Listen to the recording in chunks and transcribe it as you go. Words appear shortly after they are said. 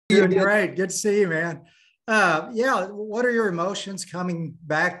Doing great. Good to see you, man. Yeah, what are your emotions coming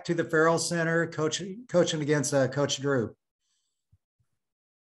back to the Farrell Center, coaching against Coach Drew?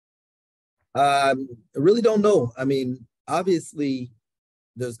 I really don't know. I mean, obviously,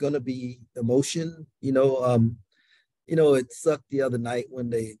 there's going to be emotion. It sucked the other night when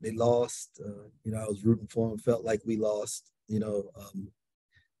they lost. I was rooting for them, felt like we lost.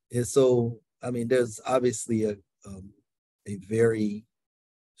 And so I mean, there's obviously a very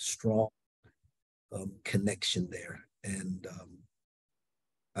strong connection there, and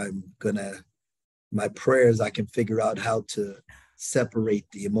my prayers, I can figure out how to separate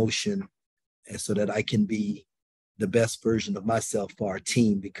the emotion, and so that I can be the best version of myself for our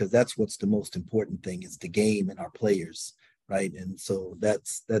team, because that's what's the most important thing, is the game and our players, right? And so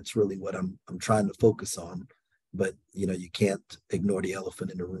that's really what I'm trying to focus on. But you can't ignore the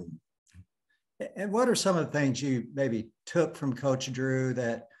elephant in the room. And what are some of the things you maybe took from Coach Drew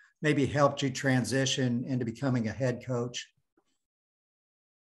that maybe helped you transition into becoming a head coach?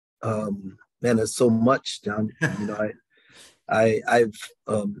 Man, there's so much, John. I've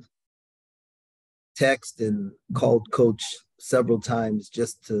texted and called Coach several times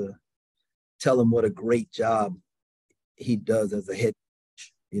just to tell him what a great job he does as a head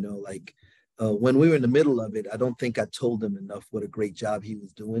coach. When we were in the middle of it, I don't think I told him enough what a great job he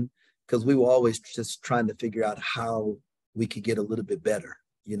was doing, because we were always just trying to figure out how we could get a little bit better,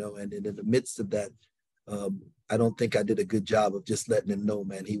 and in the midst of that, I don't think I did a good job of just letting him know,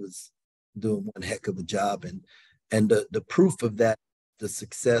 man, he was doing one heck of a job. And the proof of that, the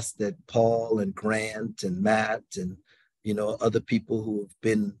success that Paul and Grant and Matt and, other people who have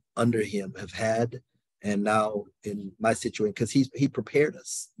been under him have had. And now in my situation, because he prepared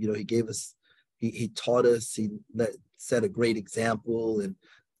us, he gave us, he taught us, he set a great example and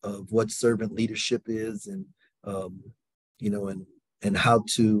of what servant leadership is, and and how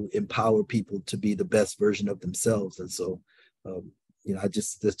to empower people to be the best version of themselves. And so,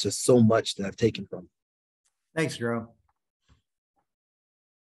 there's just so much that I've taken from. Thanks, Jerome.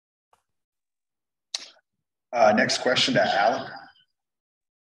 Next question to Alec.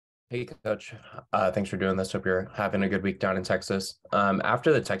 Hey, Coach. Thanks for doing this. Hope you're having a good week down in Texas.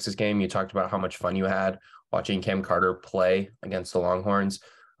 After the Texas game, you talked about how much fun you had watching Cam Carter play against the Longhorns.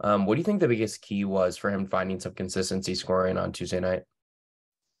 What do you think the biggest key was for him finding some consistency scoring on Tuesday night?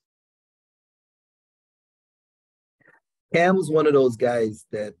 Cam was one of those guys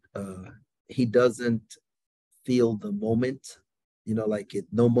that he doesn't feel the moment,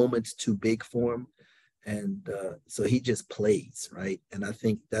 no moment's too big for him. And so he just plays, right? And I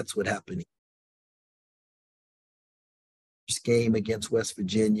think that's what happened. First game against West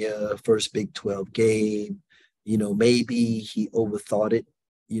Virginia, first Big 12 game, maybe he overthought it,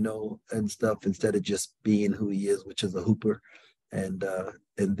 and stuff, instead of just being who he is, which is a hooper. And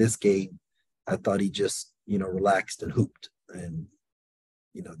in this game, I thought he just, relaxed and hooped, and,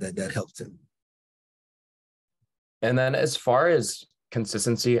 that helped him. And then as far as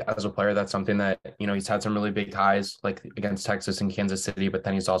consistency as a player, that's something that, he's had some really big highs, like against Texas and Kansas City, but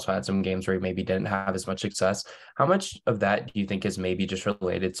then he's also had some games where he maybe didn't have as much success. How much of that do you think is maybe just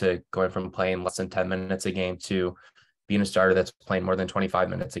related to going from playing less than 10 minutes a game to being a starter that's playing more than 25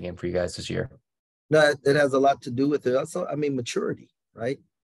 minutes a game for you guys this year? No, it has a lot to do with it. Also, maturity, right?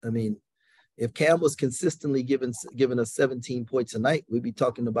 If Cam was consistently giving us 17 points a night, we'd be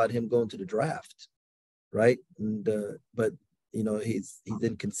talking about him going to the draft, right? And but he's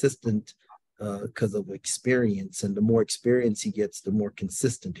inconsistent because of experience, and the more experience he gets, the more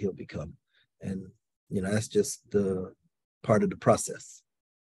consistent he'll become, and that's just the part of the process.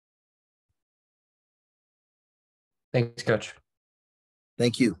 Thanks, Coach.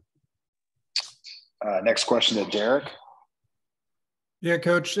 Thank you. Next question to Derek. Yeah,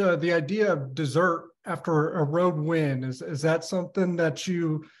 Coach, the idea of dessert after a road win, is that something that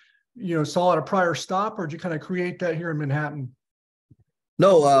you saw at a prior stop, or did you kind of create that here in Manhattan?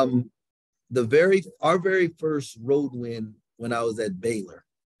 No, our very first road win when I was at Baylor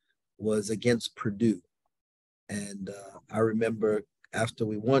was against Purdue. And I remember after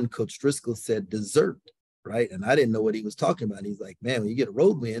we won, Coach Driscoll said dessert, right? And I didn't know what he was talking about. He's like, man, when you get a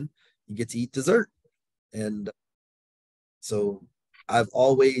road win, you get to eat dessert. And so I've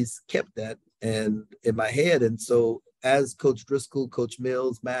always kept that in my head. And so as Coach Driscoll, Coach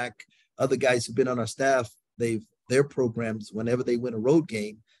Mills, Mac, other guys who've been on our staff, their programs, whenever they win a road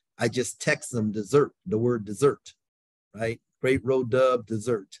game, I just text them dessert, the word dessert, right? Great road dub,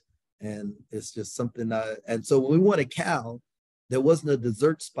 dessert. And it's just something and so when we won at Cal, there wasn't a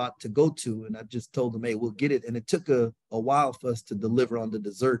dessert spot to go to. And I just told them, hey, we'll get it. And it took a while for us to deliver on the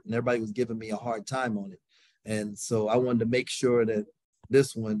dessert, and everybody was giving me a hard time on it. And so I wanted to make sure that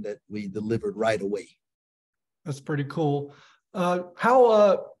this one that we delivered right away. That's pretty cool.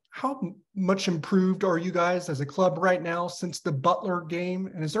 How much improved are you guys as a club right now since the Butler game?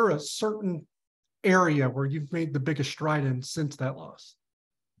 And is there a certain area where you've made the biggest stride in since that loss?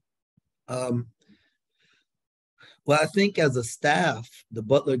 Well, I think as a staff, the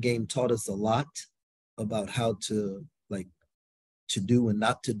Butler game taught us a lot about how to do and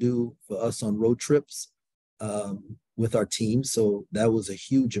not to do for us on road trips with our team. So that was a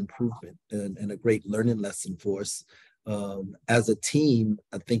huge improvement and a great learning lesson for us. As a team,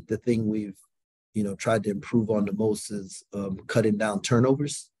 I think the thing we've, tried to improve on the most is cutting down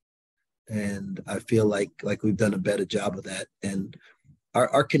turnovers. And I feel like we've done a better job of that. And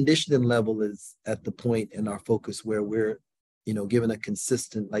our conditioning level is at the point in our focus where we're, given a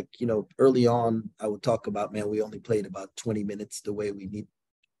consistent, early on, I would talk about, man, we only played about 20 minutes the way we need.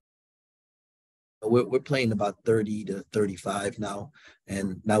 We're playing about 30 to 35 now.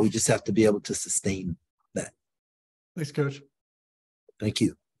 And now we just have to be able to sustain that. Thanks, Coach. Thank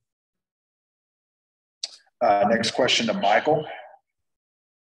you. Next question to Michael.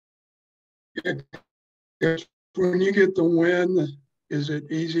 When you get the win, is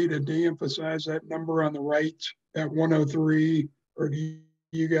it easy to de-emphasize that number on the right at 103, or do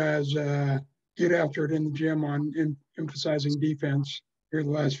you guys get after it in the gym on emphasizing defense here the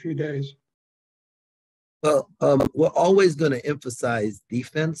last few days? Well, we're always going to emphasize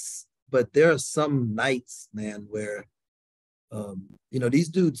defense, but there are some nights, man, where, these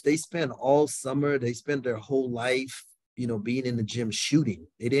dudes, they spend all summer, they spend their whole life, being in the gym shooting.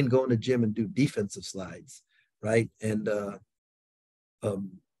 They didn't go in the gym and do defensive slides, right? And,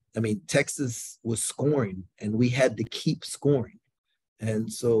 Texas was scoring, and we had to keep scoring.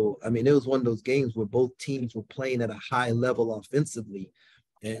 And so, it was one of those games where both teams were playing at a high level offensively.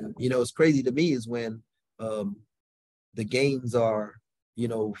 And, it's crazy to me is when the games are,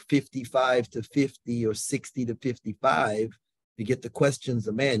 55 to 50 or 60 to 55, you get the questions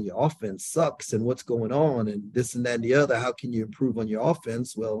of, man, your offense sucks and what's going on and this and that and the other. How can you improve on your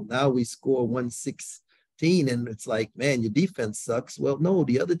offense? Well, now we score 116 and it's like, man, your defense sucks. Well, no,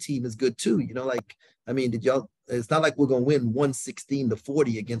 the other team is good too. It's not like we're going to win 116 to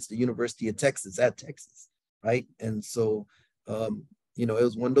 40 against the University of Texas at Texas, right? And so, it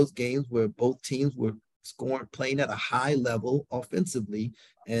was one of those games where both teams were playing at a high level offensively,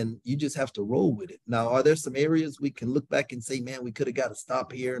 and you just have to roll with it. Now, are there some areas we can look back and say, man, we could have got a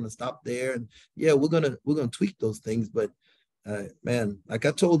stop here and a stop there? And yeah, we're gonna tweak those things. But man, like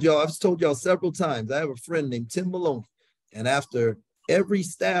I've told y'all several times, I have a friend named Tim Malone, and after every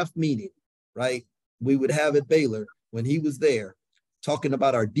staff meeting, right, we would have at Baylor when he was there talking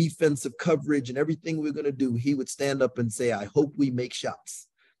about our defensive coverage and everything we're going to do, he would stand up and say, I hope we make shots.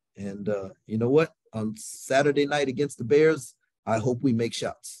 And you know what? On Saturday night against the Bears, I hope we make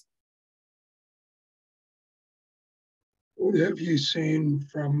shots. What have you seen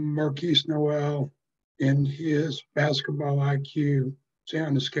from Marquise Noel in his basketball IQ, say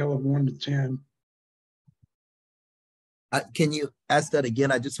on a scale of 1 to 10? Can you ask that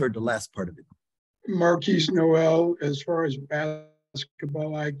again? I just heard the last part of it. Marquise Noel, as far as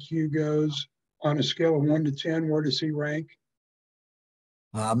basketball IQ goes, on a scale of 1 to 10, where does he rank?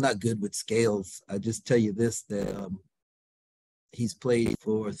 I'm not good with scales. I just tell you this, that he's played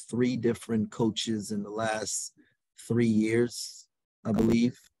for 3 different coaches in the last 3 years, I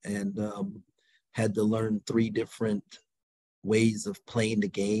believe, and had to learn 3 different ways of playing the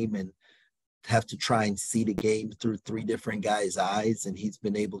game and have to try and see the game through 3 different guys' eyes. And he's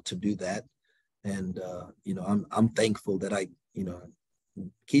been able to do that. And, I'm thankful that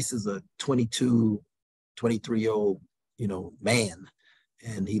Keith is a 22, 23-year-old, man.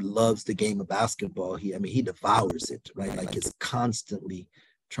 And he loves the game of basketball. He devours it, right? Like it's constantly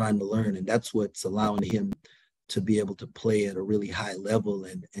trying to learn. And that's what's allowing him to be able to play at a really high level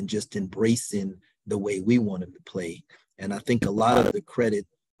and just embracing the way we want him to play. And I think a lot of the credit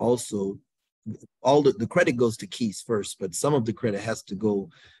also, the credit goes to Keith first, but some of the credit has to go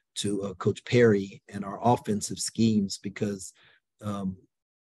to Coach Perry and our offensive schemes, because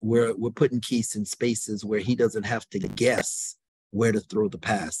we're putting Keith in spaces where he doesn't have to guess where to throw the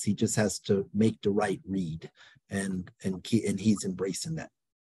pass. He just has to make the right read, and he's embracing that.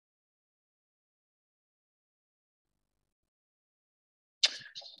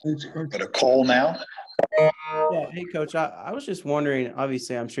 Thanks, Coach. Go to Cole now. Yeah. Hey, Coach, I was just wondering,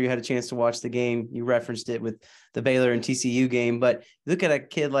 obviously, I'm sure you had a chance to watch the game. You referenced it with the Baylor and TCU game, but look at a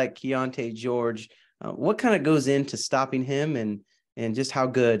kid like Keontae George. What kind of goes into stopping him, and just how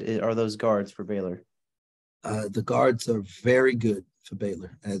good are those guards for Baylor? The guards are very good for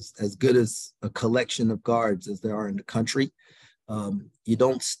Baylor, as good as a collection of guards as there are in the country. You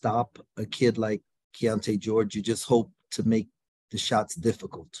don't stop a kid like Keontae George. You just hope to make the shots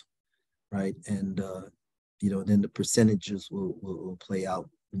difficult, right? And then the percentages will play out.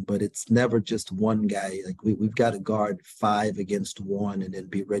 But it's never just one guy. Like we've got to guard 5 against 1 and then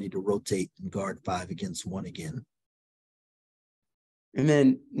be ready to rotate and guard 5 against 1 again. And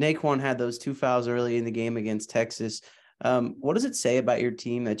then Naquan had those 2 fouls early in the game against Texas. What does it say about your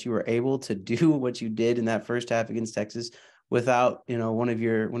team that you were able to do what you did in that first half against Texas without, one of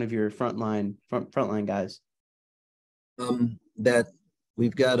your frontline guys? That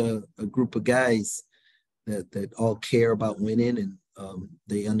we've got a group of guys that all care about winning, and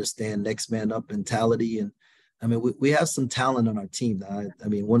they understand next man up mentality. And I mean, we have some talent on our team. I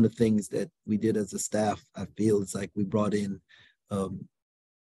mean, one of the things that we did as a staff, I feel, is like we brought in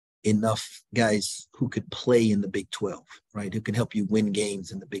enough guys who could play in the Big 12, right? Who can help you win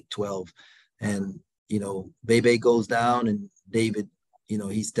games in the Big 12. And, Bebe goes down and David,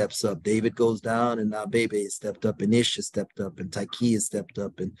 he steps up. David goes down and now Bebe has stepped up, and Ish has stepped up, and Taiki has stepped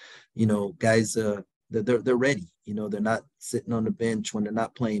up. And, guys, they're ready. They're not sitting on the bench when they're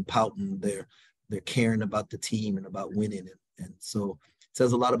not playing pouting. They're caring about the team and about winning. And so it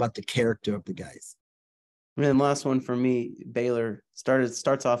says a lot about the character of the guys. And then last one for me, Baylor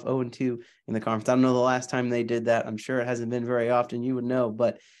starts off 0-2 in the conference. I don't know the last time they did that. I'm sure it hasn't been very often. You would know,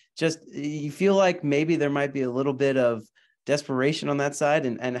 but just you feel like maybe there might be a little bit of desperation on that side.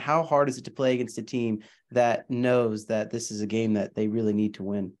 And how hard is it to play against a team that knows that this is a game that they really need to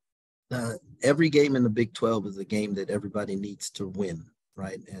win? Every game in the Big 12 is a game that everybody needs to win,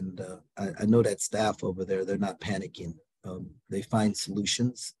 right? And I know that staff over there, they're not panicking. They find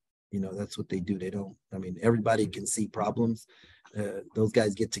solutions. That's what they do. Everybody can see problems. Those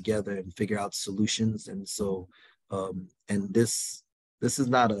guys get together and figure out solutions. And so, and this is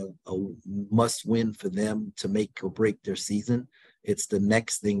not a must win for them to make or break their season. It's the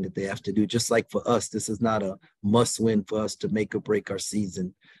next thing that they have to do. Just like for us, this is not a must win for us to make or break our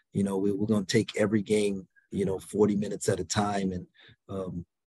season. We're going to take every game, 40 minutes at a time, and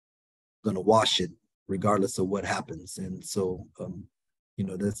going to wash it regardless of what happens. And so,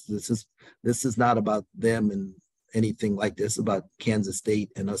 this is not about them and anything like this. It's about Kansas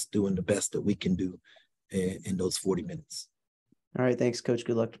State and us doing the best that we can do in those 40 minutes. All right. Thanks, Coach.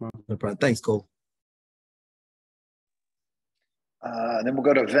 Good luck tomorrow. No problem. Thanks, Cole. Then we'll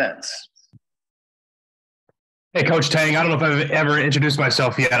go to Vince. Hey, Coach Tang. I don't know if I've ever introduced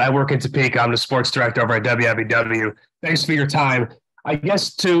myself yet. I work in Topeka. I'm the sports director over at WWW. Thanks for your time. I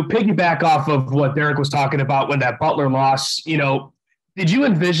guess to piggyback off of what Derek was talking about when that Butler loss, did you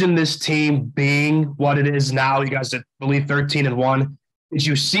envision this team being what it is now? You guys, I believe, 13-1. Did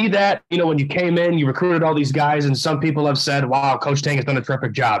you see that, when you came in, you recruited all these guys, and some people have said, wow, Coach Tang has done a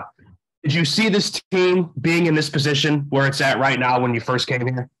terrific job. Did you see this team being in this position where it's at right now when you first came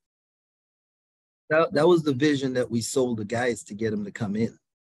here? That was the vision that we sold the guys to get them to come in,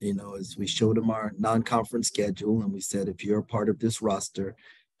 as we showed them our non-conference schedule, and we said, if you're a part of this roster,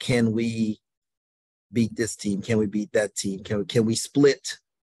 can we beat this team? Can we beat that team? Can we split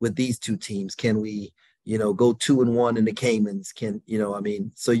with these two teams? Can we, go 2-1 in the Caymans?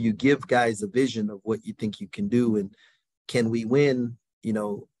 So you give guys a vision of what you think you can do. And can we win,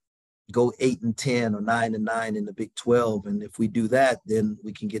 go 8-10 or 9-9 in the Big 12? And if we do that, then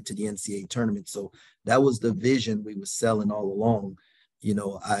we can get to the NCAA tournament. So that was the vision we were selling all along.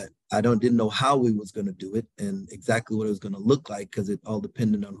 I didn't know how we was going to do it and exactly what it was going to look like, because it all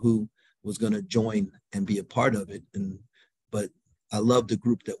depended on who was going to join and be a part of it. But I love the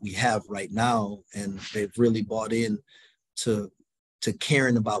group that we have right now, and they've really bought in to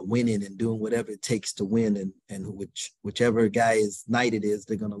caring about winning and doing whatever it takes to win. And whichever guy's night it is,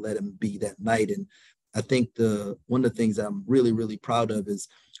 they're going to let him be that night. And I think one of the things I'm really, really proud of is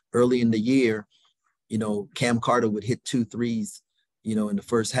early in the year, Cam Carter would hit 2 threes, in the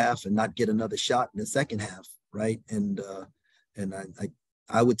first half and not get another shot in the second half. Right. And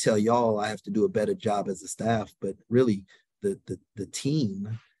I would tell y'all I have to do a better job as a staff, but really the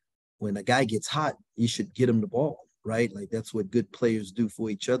team, when a guy gets hot, you should get him the ball, right? Like that's what good players do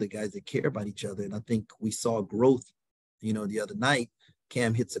for each other, guys that care about each other. And I think we saw growth, the other night.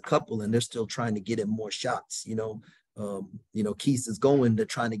 Cam hits a couple and they're still trying to get him more shots, Keith is going, they're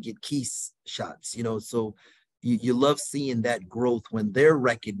trying to get Keith's shots, so you love seeing that growth when they're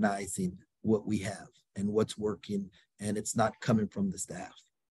recognizing what we have and what's working, and it's not coming from the staff.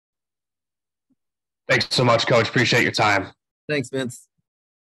 Thanks so much, Coach. Appreciate your time. Thanks, Vince.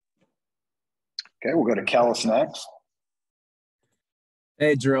 Okay, we'll go to Kellis next.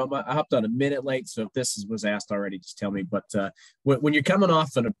 Hey, Jerome, I hopped on a minute late, so if this was asked already, just tell me. But when you're coming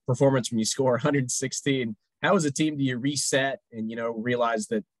off of a performance when you score 116 how as a team do you reset and, you know, realize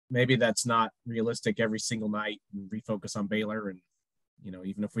that maybe that's not realistic every single night and refocus on Baylor? And, you know,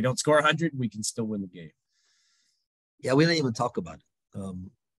 even if we don't score 100, we can still win the game. Yeah, we didn't even talk about it.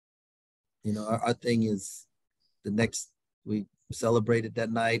 You know, our thing is we celebrated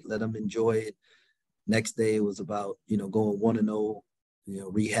that night, let them enjoy it. Next day it was about, you know, going 1-0, you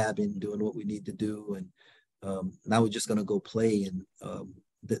know, rehabbing, doing what we need to do. And now we're just going to go play. And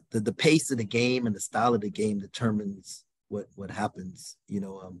the pace of the game and the style of the game determines what happens, you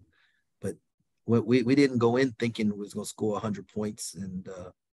know. But we didn't go in thinking we was going to score 100 points, and,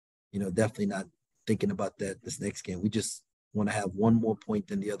 you know, definitely not thinking about that this next game. We just want to have one more point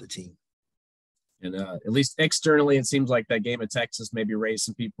than the other team. And at least externally, it seems like that game at Texas maybe raised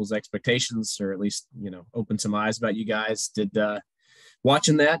some people's expectations, or at least, you know, opened some eyes about you guys.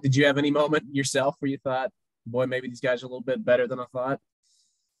 Watching that, did you have any moment yourself where you thought, boy, maybe these guys are a little bit better than I thought?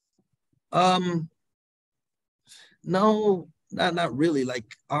 No, not really.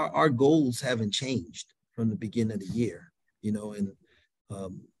 Like our goals haven't changed from the beginning of the year, you know, and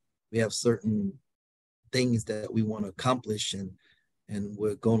we have certain things that we want to accomplish, and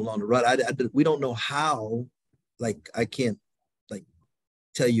we're going along the road. We don't know how. Like, I can't like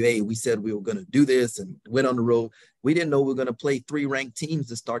tell you, hey, we said we were going to do this and went on the road. We didn't know we were going to play 3 ranked teams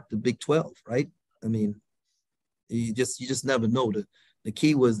to start the Big 12, right? I mean, you just never know. The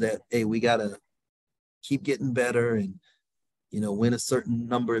key was that, hey, we got to keep getting better and, you know, win a certain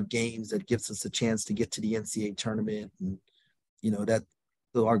number of games that gives us a chance to get to the NCAA tournament. And, you know,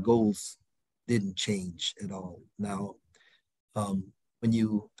 so our goals didn't change at all. Now,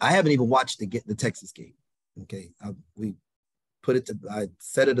 I haven't even watched the Texas game. Okay. I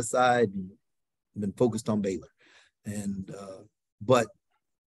set it aside and been focused on Baylor. And, but,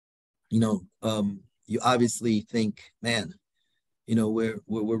 you know, you obviously think, man, you know,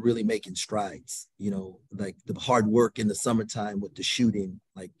 we're really making strides, you know, like the hard work in the summertime with the shooting,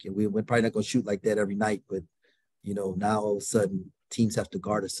 like we're probably not going to shoot like that every night, but, you know, now all of a sudden teams have to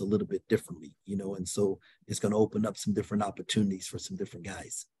guard us a little bit differently, you know, and so it's going to open up some different opportunities for some different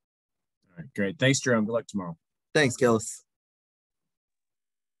guys. All right, great. Thanks, Jerome. Good luck tomorrow. Thanks, Kellis.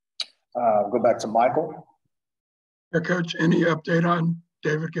 Go back to Michael. Coach, any update on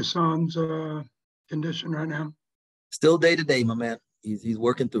David Gasson's condition right now? Still day to day, my man. He's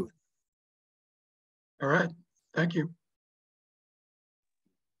working through it. All right. Thank you.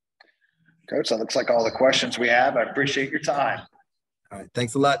 Coach, that looks like all the questions we have. I appreciate your time. All right.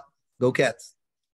 Thanks a lot. Go Cats.